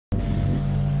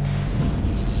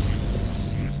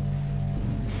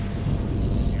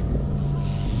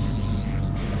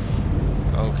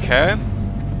Okay.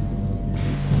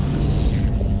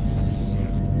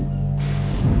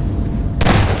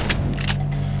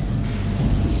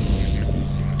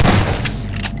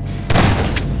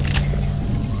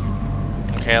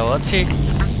 Okay, well, let's see.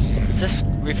 Does this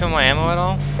refill my ammo at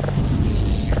all?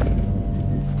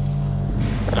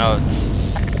 Oh, it's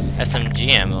SMG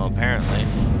ammo, apparently.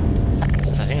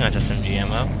 So I think that's SMG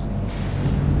ammo.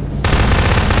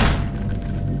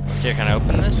 Let's see, can I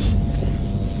open this?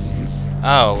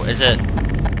 Oh, is it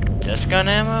this gun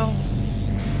ammo?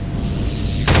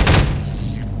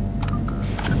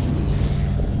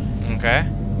 Okay.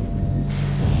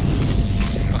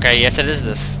 Okay, yes, it is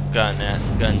this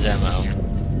gun's ammo.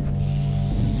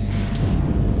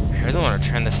 I really want to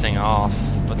turn this thing off,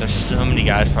 but there's so many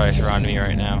guys probably surrounding me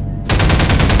right now.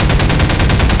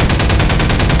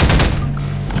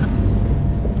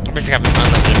 I basically have an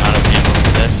unlimited amount of ammo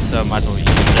for this, so I might as well use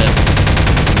it.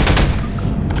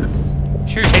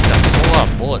 Sure, it takes a whole lot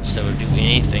of bullets to do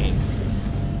anything.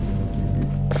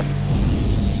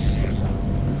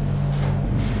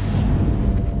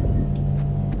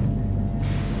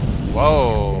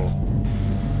 Whoa.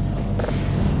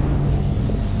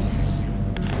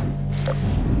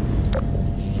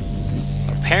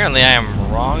 Apparently I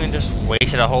am wrong and just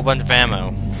wasted a whole bunch of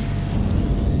ammo.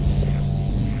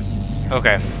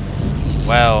 Okay.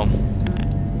 Well,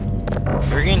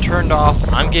 you're getting turned off,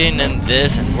 I'm getting in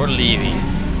this, and we're leaving.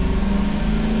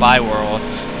 Bye, world.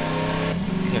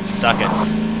 You can suck it.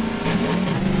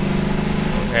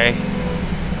 Okay.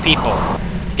 People.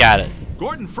 Got it.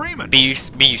 Gordon Freeman! Be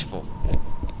useful.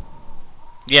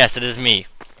 Yes, it is me.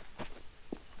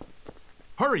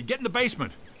 Hurry, get in the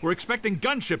basement. We're expecting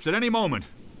gunships at any moment.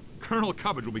 Colonel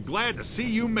Cubbage will be glad to see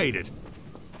you made it.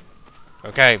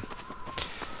 Okay.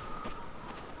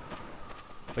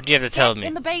 What do you have to tell me?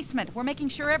 In the basement. We're making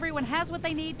sure everyone has what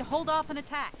they need to hold off an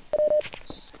attack.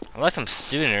 I like some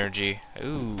student energy.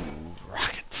 Ooh,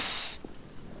 rockets.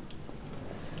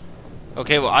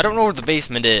 Okay, well, I don't know where the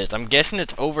basement is. I'm guessing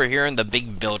it's over here in the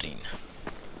big building.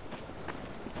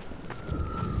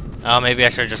 Oh, maybe I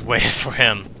should have just waited for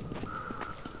him.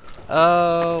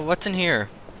 What's in here?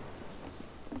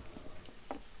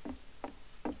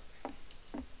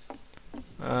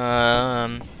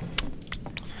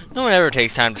 No one ever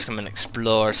takes time to just come and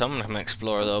explore, so I'm gonna come and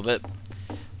explore a little bit.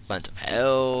 Bunch of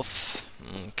health.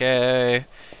 Okay.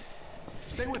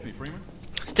 Stay with me, Freeman.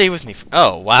 Stay with me.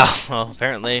 Oh, wow. Well,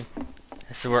 apparently,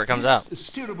 this is where it comes out. This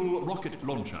steerable rocket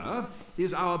launcher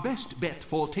is our best bet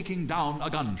for taking down a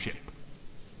gunship.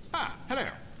 Ah, hello.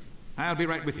 I'll be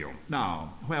right with you.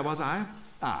 Now, where was I?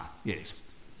 Ah, yes.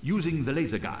 Using the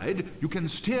laser guide, you can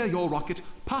steer your rocket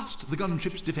past the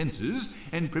gunship's defenses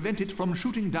and prevent it from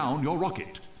shooting down your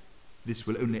rocket. This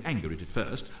will only anger it at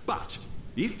first, but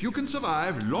if you can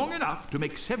survive long enough to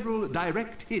make several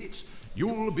direct hits,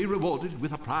 you'll be rewarded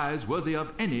with a prize worthy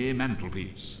of any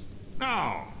mantelpiece.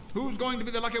 Now, who's going to be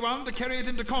the lucky one to carry it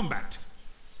into combat?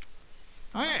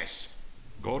 Ah, yes.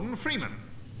 Gordon Freeman.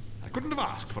 I couldn't have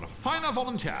asked for a finer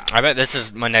volunteer. I bet this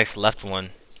is my next left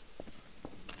one.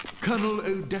 Colonel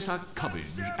Odessa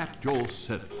Cubbage at your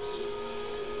service.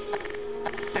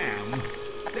 Damn.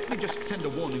 Let me just send a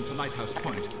warning to Lighthouse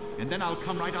Point, and then I'll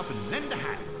come right up and lend a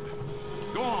hand.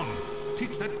 Go on.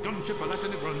 Teach that gunship a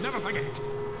lesson it will never forget.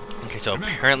 Okay, so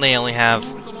apparently I only have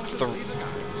Use the launcher's laser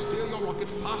guide to steer your rocket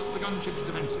past the gunship's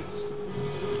defenses.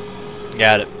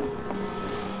 Got it.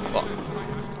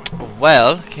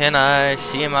 Well, can I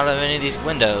see him out of any of these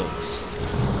windows?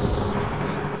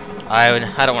 I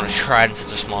don't want to try it in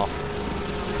such a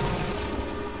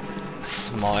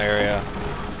small area.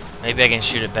 Maybe I can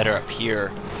shoot it better up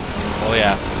here. Oh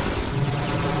yeah.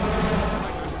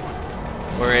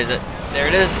 Where is it? There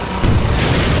it is.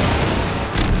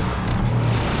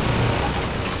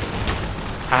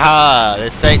 Haha,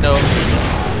 this ain't no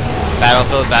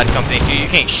Battlefield Bad Company 2. You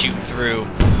can't shoot through.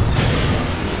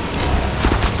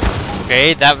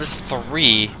 Okay, that was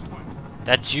 3.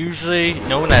 That's usually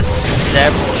known as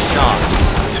several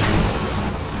shots.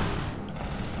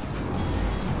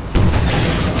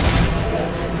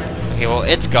 Okay, well,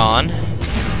 it's gone.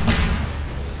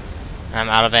 I'm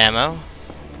out of ammo.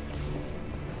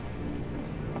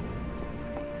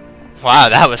 Wow,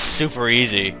 that was super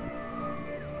easy.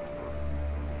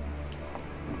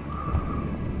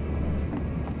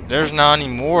 There's not any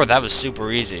more. That was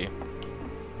super easy.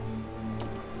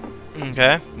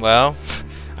 Okay, well,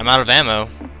 I'm out of ammo.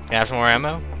 Can I have some more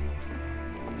ammo?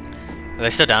 Are they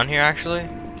still down here, actually?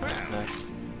 No.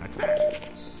 That's that.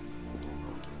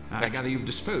 I gather you've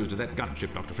disposed of that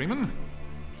gunship, Dr. Freeman.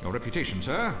 Your reputation,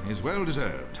 sir, is well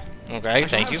deserved. Okay,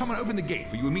 thank Have you. someone open the gate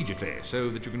for you immediately, so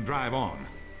that you can drive on.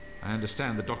 I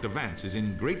understand that Dr. Vance is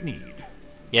in great need.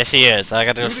 Yes, he is. I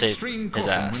got to go Use save extreme his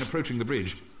caution when ass. approaching the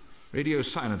bridge. Radio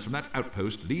silence from that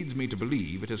outpost leads me to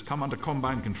believe it has come under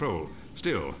Combine control.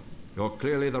 Still, you're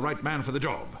clearly the right man for the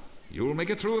job. You'll make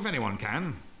it through if anyone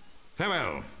can.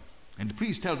 Farewell. And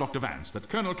please tell Dr. Vance that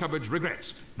Colonel Cubbage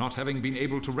regrets not having been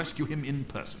able to rescue him in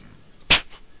person.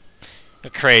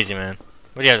 You're crazy, man.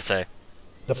 What do you have to say?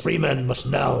 The Freemen must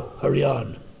now hurry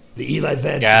on. The Eli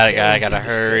Vance Gotta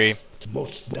hurry.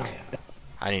 Most dire.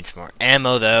 I need some more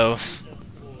ammo, though.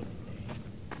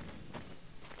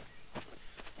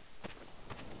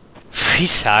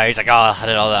 He's tired. He's like, oh, how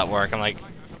did all that work? I'm like,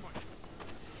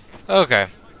 okay.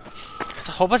 There's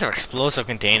a whole bunch of explosive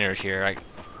containers here. Like,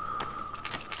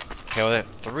 okay, well,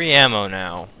 3 ammo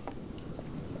now.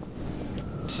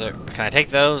 So, can I take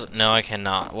those? No, I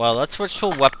cannot. Well, let's switch to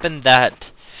a weapon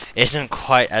that isn't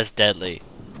quite as deadly.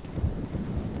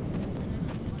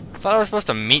 I thought I was supposed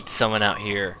to meet someone out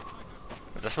here.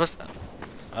 Was I supposed to...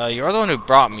 you're the one who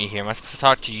brought me here. Am I supposed to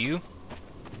talk to you?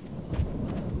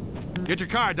 Get your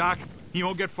car, Doc. You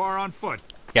won't get far on foot.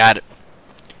 Got it.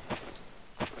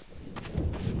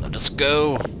 Let us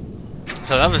go.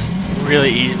 So that was really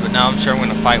easy, but now I'm sure I'm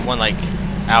gonna fight one like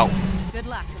out Good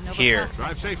luck. And no here.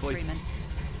 Drive safely. Freeman.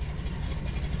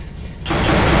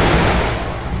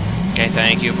 Okay,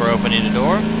 thank you for opening the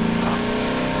door.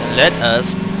 Let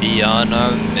us be on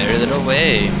our merry little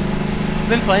way. I've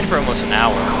been playing for almost an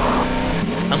hour.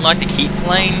 I'd like to keep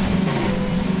playing.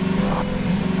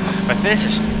 If I finish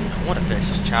this, I want to finish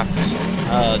this chapter.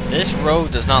 This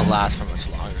road does not last for much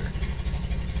longer.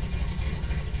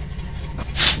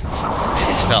 I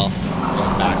just fell off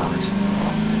going backwards.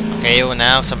 Okay, well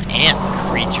now some ant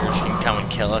creatures can come and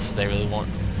kill us if they really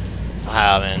want.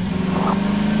 Ah, man.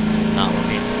 This is not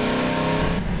working.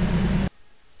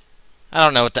 I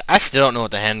don't know what I still don't know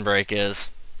what the handbrake is.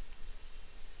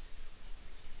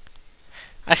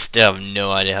 I still have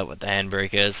no idea what the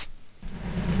handbrake is.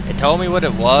 It told me what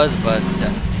it was, but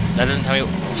that doesn't tell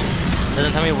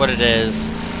me what it is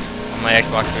on my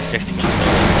Xbox 360 controller.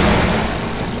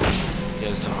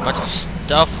 There's a bunch of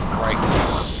stuff right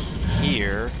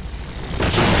here.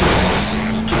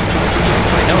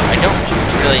 I don't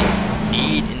really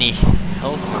need any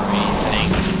health or anything,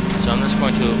 so I'm just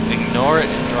going to ignore it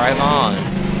and drive on.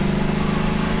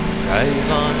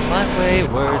 Drive on, my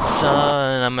wayward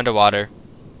son. I'm underwater.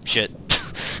 Shit.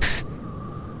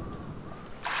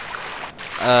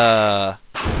 Can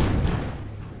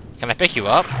I pick you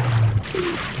up?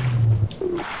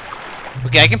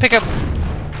 Okay, I can pick up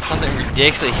something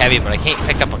ridiculously heavy, but I can't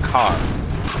pick up a car.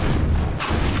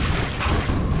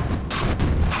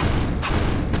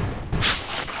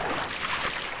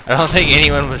 I don't think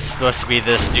anyone was supposed to be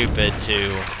this stupid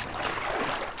to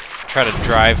try to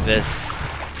drive this.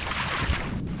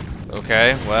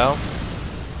 Okay, well.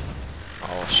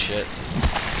 Oh shit.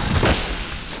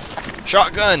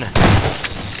 Shotgun!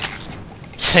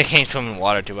 I can't swim in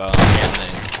water too well on the damn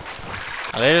thing.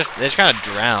 Oh, they just kind of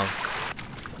drown.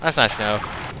 That's nice to know.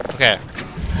 Okay.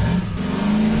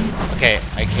 Okay,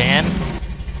 I can.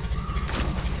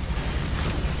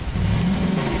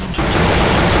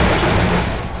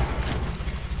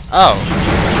 Oh,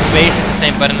 space is the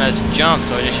same button as jump,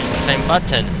 so I just use the same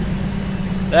button.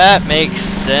 That makes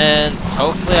sense.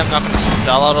 Hopefully I'm not going to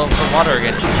stall out over water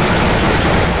again.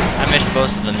 I missed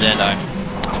most of them, didn't I?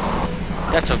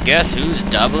 Yeah, so guess who's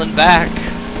doubling back?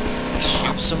 To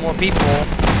shoot some more people.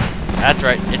 That's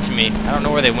right, it's me. I don't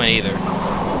know where they went either.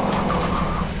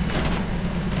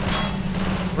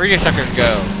 Where do your suckers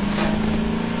go?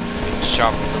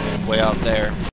 Shot from something way out there.